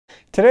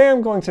Today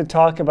I'm going to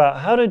talk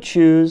about how to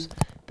choose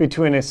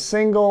between a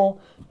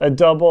single, a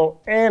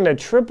double, and a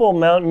triple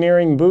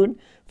mountaineering boot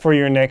for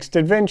your next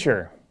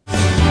adventure.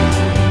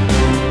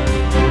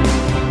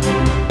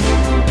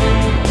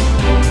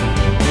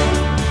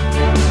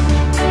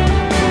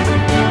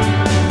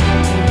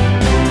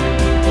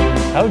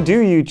 How do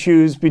you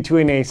choose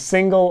between a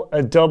single,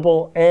 a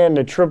double, and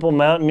a triple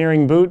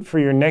mountaineering boot for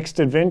your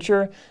next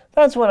adventure?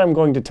 That's what I'm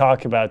going to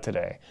talk about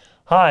today.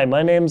 Hi,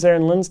 my name's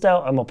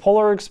Linsdau. I'm a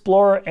polar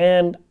explorer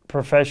and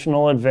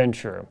professional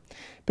adventurer.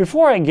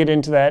 Before I get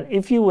into that,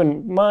 if you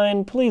wouldn't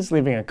mind, please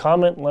leaving a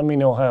comment, let me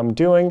know how I'm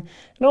doing,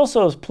 and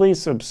also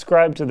please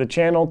subscribe to the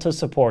channel to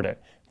support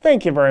it.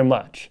 Thank you very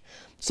much.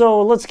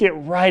 So let's get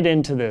right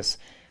into this.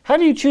 How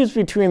do you choose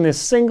between this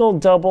single,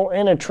 double,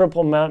 and a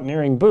triple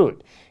mountaineering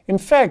boot? In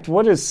fact,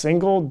 what does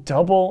single,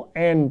 double,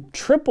 and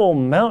triple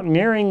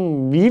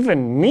mountaineering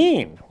even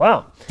mean?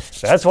 Wow,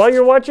 that's why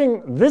you're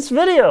watching this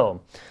video.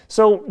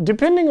 So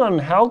depending on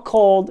how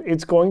cold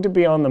it's going to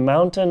be on the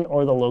mountain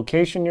or the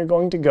location you're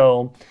going to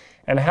go,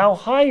 and how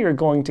high you're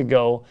going to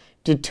go,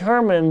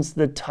 determines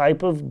the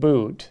type of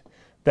boot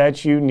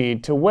that you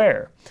need to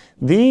wear.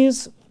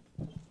 These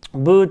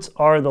boots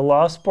are the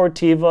La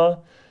Sportiva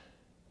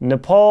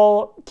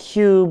Nepal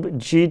Cube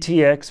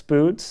GTX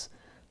boots.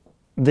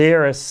 They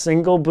are a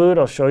single boot.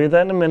 I'll show you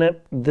that in a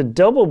minute. The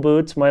double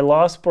boots, my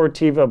La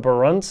Sportiva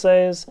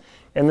Barances,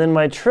 and then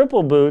my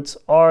triple boots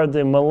are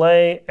the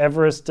Malay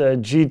Everest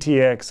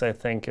GTX, I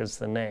think is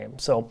the name.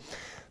 So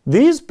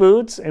these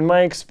boots, in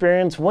my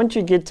experience, once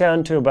you get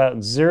down to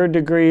about 0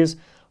 degrees,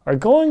 are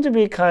going to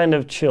be kind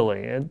of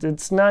chilly.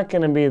 It's not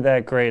going to be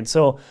that great.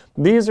 So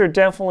these are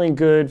definitely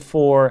good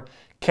for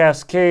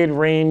Cascade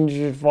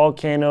Range,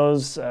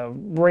 volcanoes,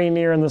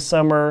 Rainier in the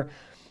summer,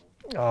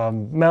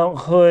 Mount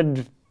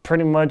Hood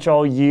pretty much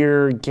all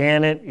year,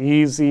 Gannett,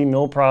 easy,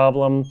 no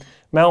problem.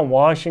 Mount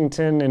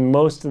Washington in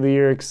most of the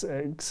year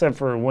except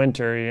for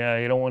winter, yeah,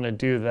 you don't want to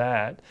do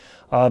that.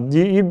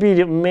 You'd be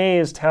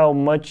amazed how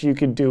much you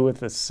could do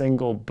with a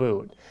single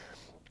boot.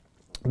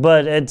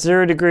 But at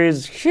 0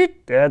 degrees,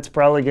 that's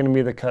probably going to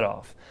be the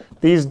cutoff.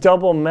 These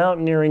double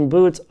mountaineering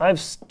boots, I've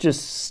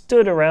just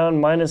stood around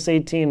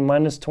 -18,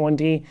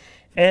 -20,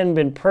 and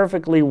been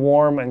perfectly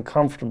warm and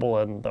comfortable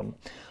in them.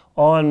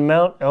 On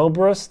Mount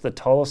Elbrus, the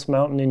tallest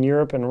mountain in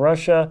Europe and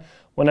Russia,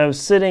 when I was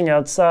sitting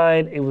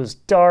outside, it was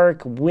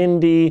dark,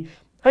 windy.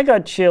 I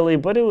got chilly,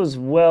 but it was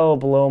well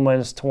below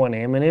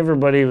 -20. I mean,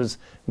 everybody was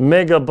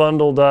mega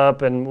bundled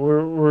up, and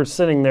we're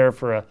sitting there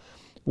for a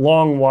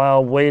long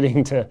while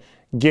waiting to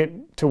get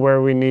to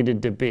where we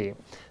needed to be.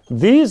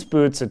 These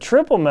boots, the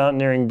triple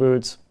mountaineering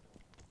boots,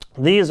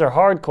 these are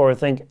hardcore.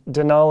 Think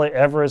Denali,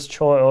 Everest,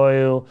 Choi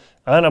Oyu,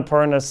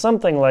 Annapurna,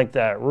 something like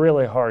that,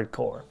 really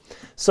hardcore.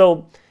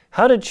 So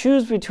how to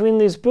choose between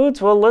these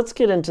boots? Well, let's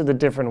get into the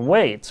different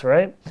weights,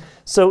 right?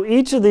 So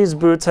each of these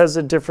boots has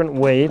a different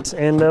weight,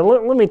 and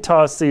let me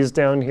toss these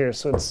down here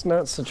so it's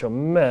not such a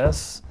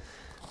mess.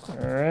 All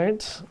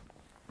right,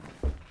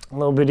 a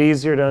little bit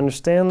easier to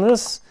understand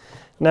this.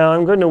 Now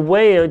I'm going to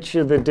weigh each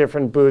of the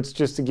different boots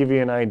just to give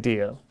you an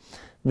idea.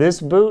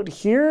 This boot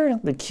here,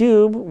 the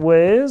Cube,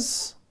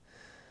 weighs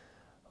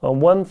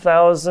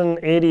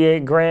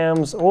 1,088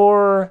 grams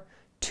or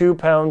 2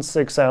 pounds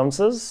 6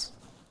 ounces.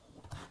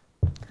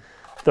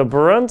 The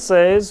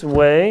Barances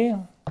weigh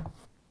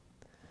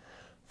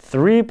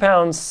 3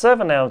 pounds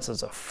 7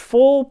 ounces, a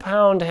full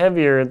pound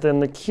heavier than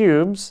the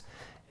Cubes,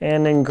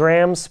 and in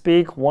grams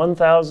speak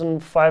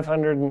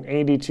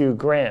 1,582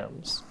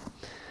 grams.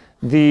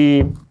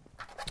 The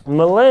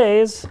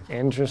Malays,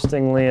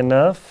 interestingly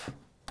enough,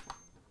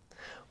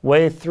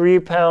 weigh 3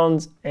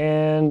 pounds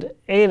and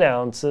 8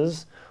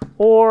 ounces,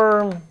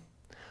 or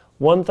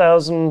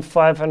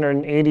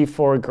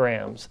 1,584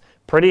 grams.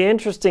 Pretty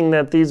interesting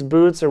that these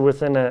boots are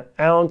within an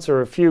ounce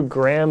or a few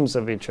grams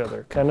of each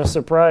other. Kind of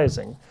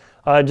surprising.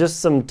 Just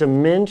some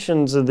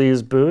dimensions of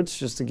these boots,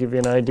 just to give you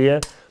an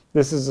idea.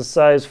 This is a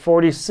size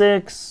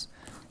 46.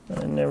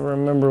 I never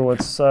remember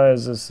what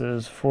size this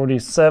is.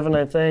 47,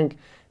 I think.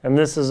 And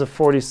this is a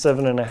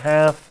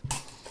 47.5.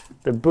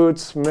 The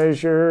boots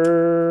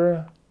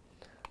measure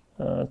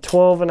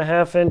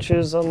 12.5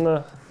 inches on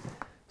the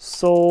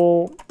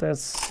sole.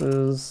 This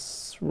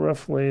is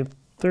roughly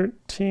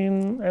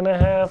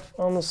 13.5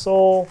 on the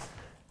sole,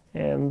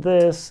 and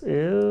this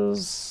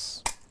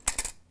is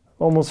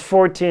almost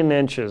 14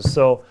 inches.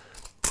 So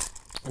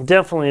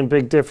definitely a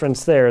big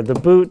difference there. The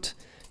boot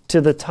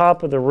to the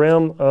top of the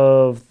rim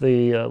of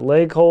the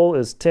leg hole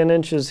is 10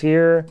 inches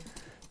here.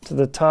 To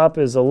the top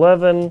is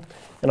 11,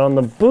 and on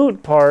the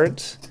boot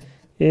part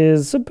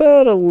is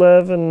about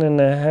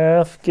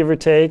 11.5, give or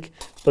take.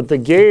 But the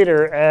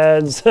gaiter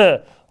adds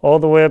all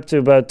the way up to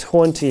about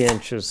 20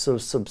 inches, so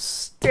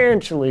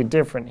substantially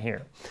different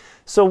here.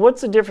 So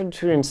what's the difference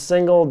between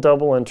single,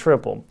 double, and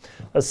triple?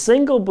 A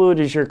single boot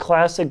is your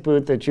classic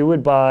boot that you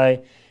would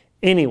buy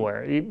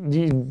anywhere.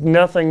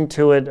 Nothing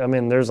to it. I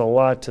mean, there's a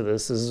lot to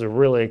this. This is a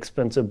really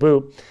expensive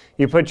boot.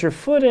 You put your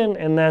foot in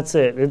and that's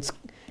it.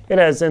 It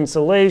has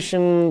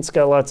insulation. It's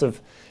got lots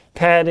of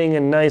padding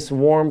and nice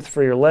warmth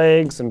for your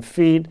legs and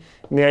feet.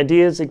 And the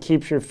idea is it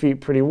keeps your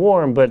feet pretty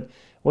warm, but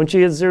once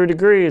you hit 0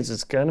 degrees,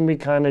 it's going to be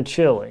kind of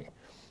chilly.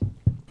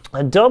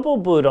 A double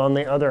boot, on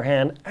the other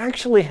hand,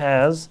 actually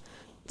has,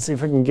 let's see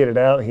if I can get it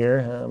out here.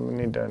 I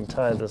need to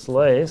untie this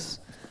lace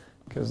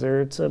because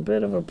it's a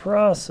bit of a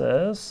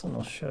process, and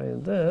I'll show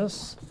you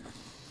this.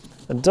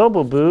 A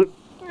double boot,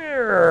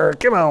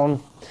 come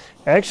on,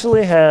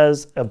 actually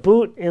has a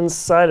boot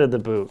inside of the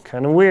boot.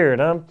 Kind of weird,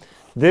 huh?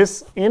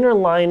 This inner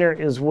liner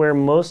is where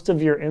most of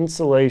your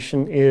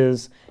insulation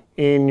is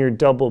in your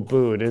double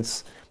boot.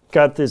 It's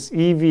got this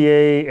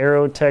EVA,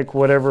 Aerotech,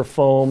 whatever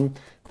foam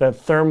that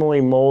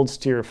thermally molds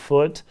to your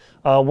foot.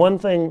 One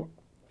thing,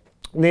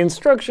 the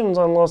instructions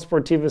on La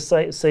Sportiva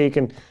site say you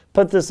can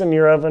put this in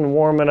your oven,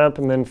 warm it up,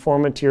 and then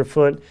form it to your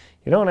foot.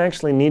 You don't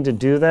actually need to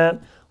do that.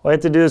 All you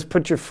have to do is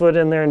put your foot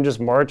in there and just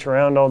march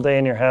around all day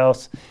in your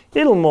house.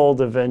 It'll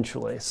mold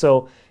eventually.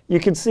 So you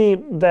can see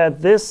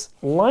that this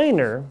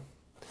liner,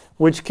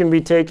 which can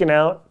be taken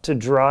out to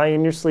dry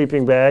in your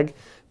sleeping bag,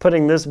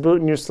 putting this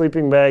boot in your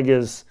sleeping bag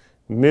is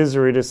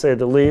misery to say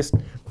the least.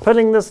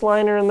 Putting this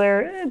liner in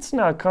there, it's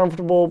not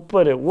comfortable,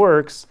 but it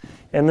works.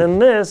 And then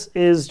this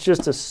is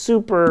just a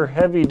super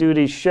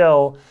heavy-duty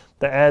shell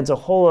that adds a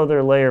whole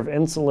other layer of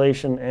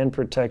insulation and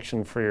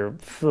protection for your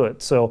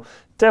foot. So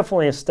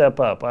definitely a step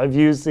up. I've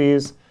used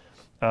these.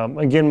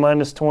 Again,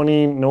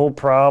 -20, no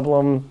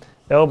problem.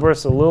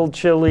 Elbrus, a little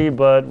chilly,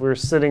 but we're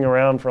sitting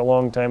around for a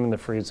long time in the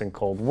freezing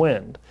cold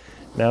wind.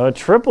 Now a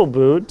triple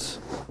boot,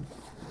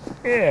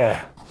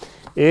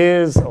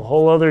 is a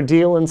whole other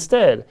deal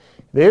instead.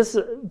 This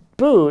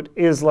boot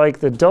is like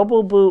the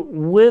double boot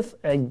with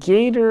a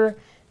gaiter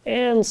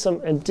and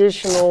some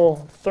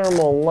additional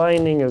thermal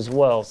lining as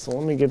well. So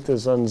let me get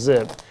this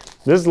unzipped.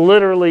 This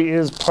literally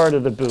is part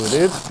of the boot.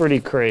 It's pretty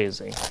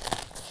crazy.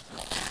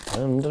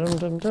 Dum, dum,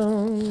 dum,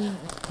 dum.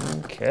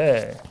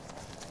 Okay.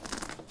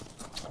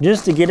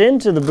 Just to get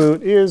into the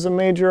boot is a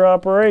major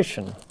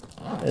operation,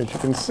 as you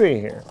can see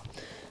here.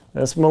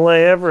 That's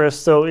Malay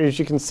Everest. So as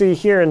you can see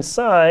here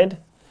inside,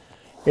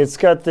 it's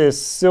got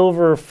this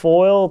silver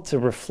foil to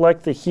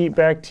reflect the heat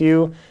back to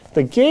you.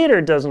 The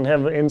gaiter doesn't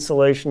have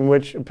insulation,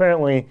 which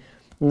apparently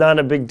not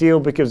a big deal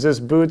because this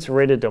boot's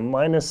rated to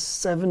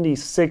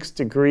 -76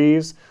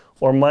 degrees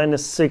or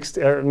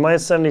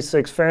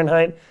 -76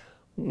 Fahrenheit,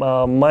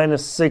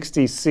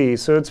 -60 C.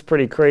 So it's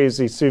pretty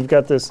crazy. So you've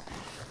got this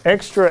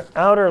extra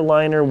outer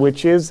liner,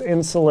 which is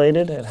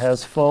insulated. It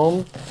has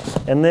foam,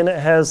 and then it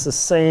has the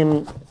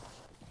same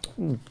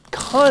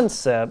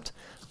concept,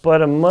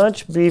 but a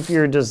much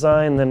beefier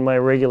design than my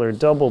regular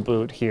double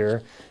boot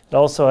here. It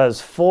also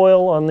has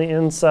foil on the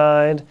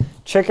inside.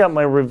 Check out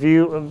my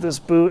review of this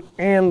boot,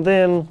 and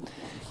then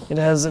it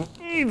has an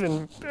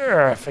even,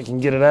 if I can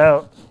get it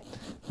out,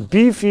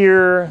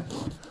 beefier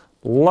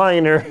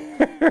liner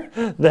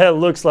that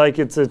looks like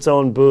it's its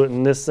own boot,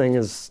 and this thing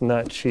is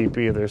not cheap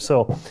either.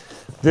 So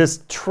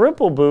this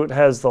triple boot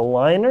has the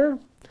liner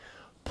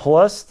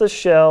plus the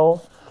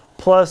shell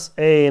plus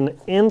an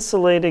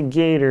insulated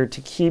gaiter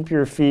to keep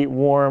your feet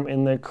warm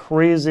in the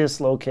craziest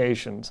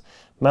locations.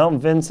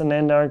 Mount Vincent,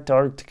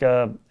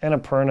 Antarctica,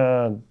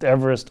 Annapurna,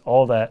 Everest,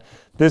 all that.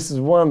 This is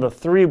one of the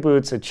 3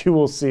 boots that you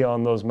will see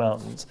on those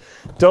mountains.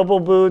 Double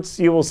boots,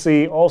 you will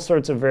see all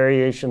sorts of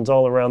variations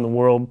all around the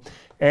world,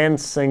 and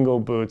single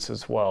boots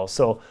as well.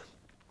 So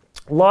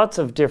lots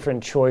of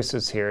different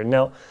choices here.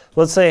 Now,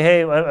 let's say,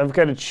 hey, I've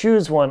got to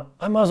choose one.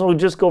 I might as well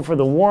just go for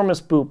the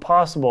warmest boot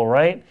possible,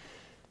 right?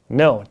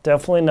 No,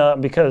 definitely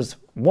not, because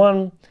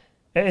one,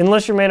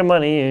 unless you're made of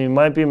money, you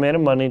might be made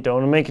of money, don't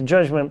want to make a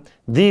judgment,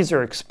 these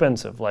are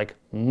expensive, like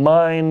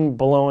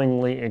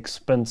mind-blowingly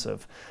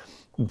expensive.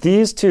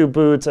 These 2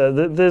 boots,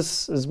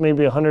 this is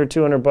maybe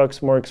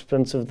 $100-200 more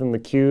expensive than the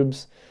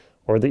Cubes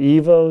or the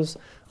Evos.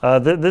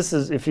 This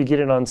is, if you get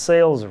it on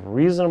sale, is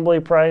reasonably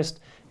priced.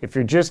 If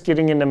you're just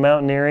getting into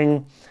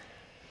mountaineering,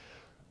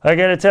 I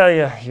gotta tell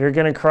you, you're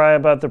gonna cry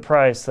about the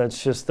price.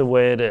 That's just the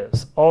way it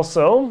is.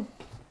 Also,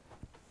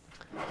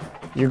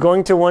 you're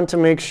going to want to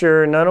make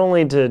sure not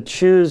only to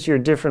choose your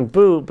different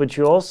boot, but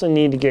you also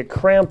need to get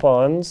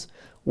crampons,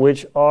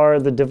 which are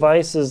the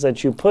devices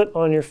that you put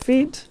on your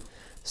feet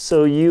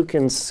so you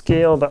can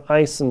scale the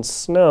ice and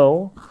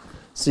snow.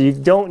 So you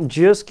don't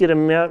just get a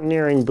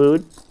mountaineering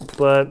boot,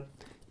 but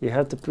you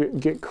have to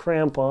get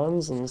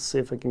crampons. And let's see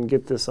if I can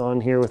get this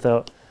on here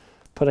without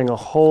putting a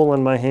hole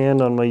in my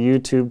hand on my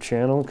YouTube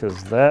channel,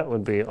 because that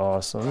would be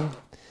awesome.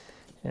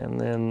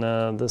 And then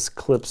this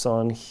clips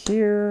on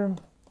here.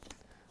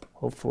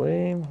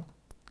 Hopefully,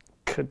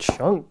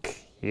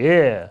 ka-chunk,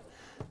 yeah.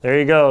 There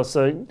you go.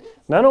 So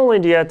not only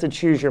do you have to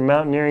choose your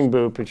mountaineering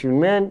boot, but you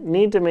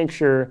need to make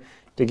sure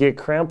to get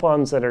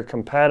crampons that are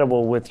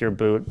compatible with your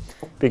boot,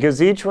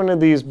 because each one of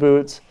these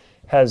boots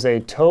has a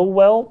toe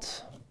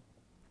welt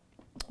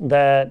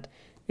that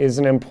is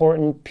an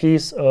important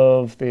piece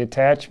of the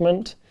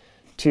attachment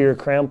to your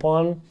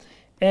crampon,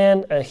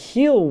 and a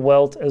heel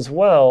welt as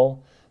well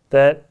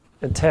that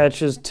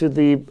attaches to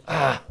the,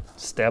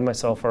 stabbed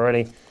myself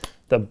already,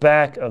 the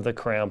back of the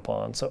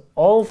crampon. So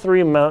all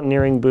 3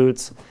 mountaineering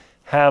boots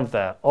have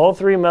that. All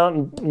 3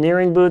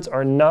 mountaineering boots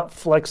are not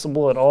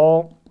flexible at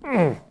all.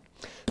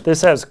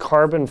 This has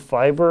carbon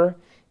fiber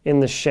in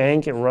the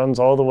shank. It runs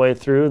all the way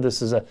through.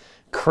 This is a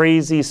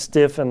crazy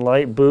stiff and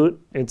light boot.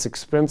 It's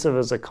expensive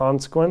as a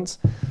consequence.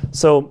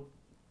 So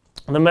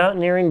the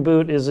mountaineering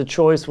boot is a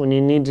choice when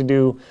you need to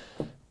do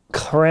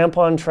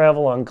crampon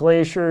travel on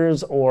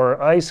glaciers or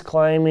ice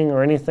climbing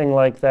or anything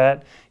like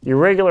that. Your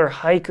regular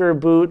hiker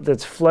boot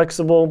that's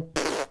flexible,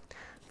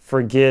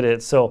 forget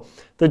it. So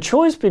the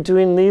choice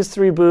between these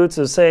three boots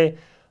is, say,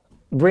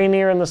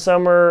 Rainier in the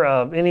summer,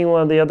 any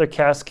one of the other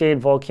Cascade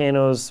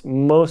volcanoes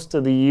most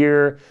of the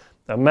year,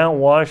 Mount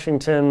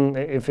Washington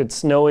if it's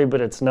snowy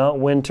but it's not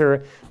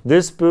winter.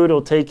 This boot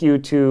will take you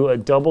to a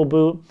double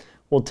boot,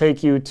 will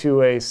take you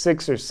to a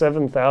 6,000 or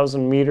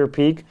 7,000 meter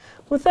peak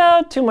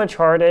without too much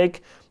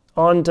heartache.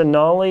 On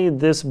Denali,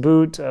 this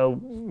boot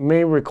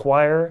may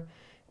require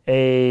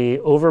a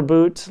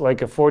overboot,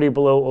 like a 40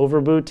 below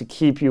overboot to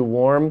keep you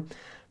warm.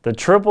 The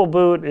triple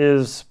boot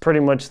is pretty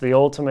much the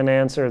ultimate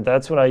answer.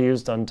 That's what I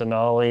used on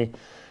Denali,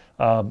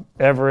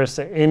 Everest,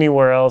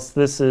 anywhere else.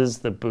 This is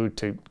the boot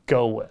to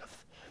go with.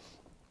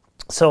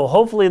 So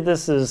hopefully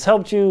this has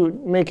helped you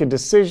make a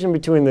decision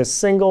between the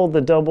single,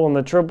 the double, and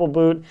the triple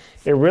boot.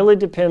 It really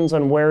depends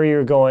on where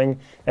you're going.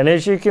 And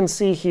as you can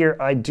see here,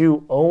 I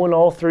do own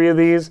all three of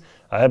these.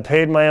 I have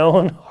paid my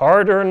own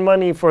hard-earned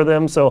money for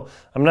them, so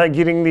I'm not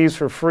getting these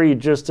for free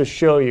just to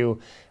show you.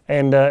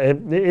 And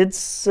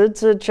it's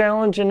a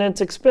challenge and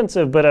it's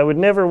expensive, but I would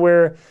never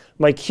wear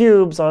my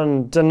cubes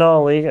on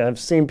Denali. I've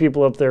seen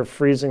people up there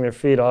freezing their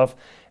feet off.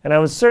 And I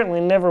would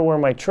certainly never wear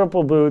my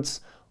triple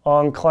boots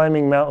on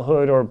climbing Mount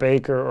Hood or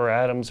Baker or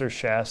Adams or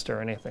Shasta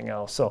or anything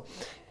else. So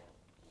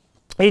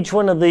each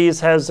one of these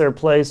has their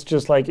place,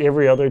 just like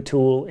every other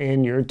tool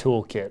in your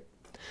toolkit.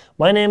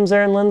 My name's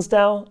Aaron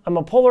Linsdau. I'm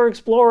a polar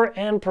explorer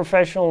and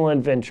professional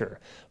adventurer.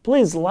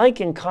 Please like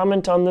and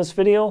comment on this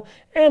video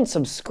and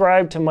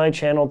subscribe to my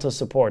channel to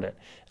support it.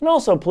 And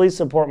also please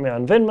support me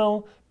on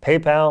Venmo,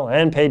 PayPal,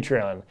 and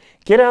Patreon.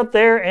 Get out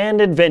there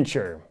and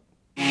adventure.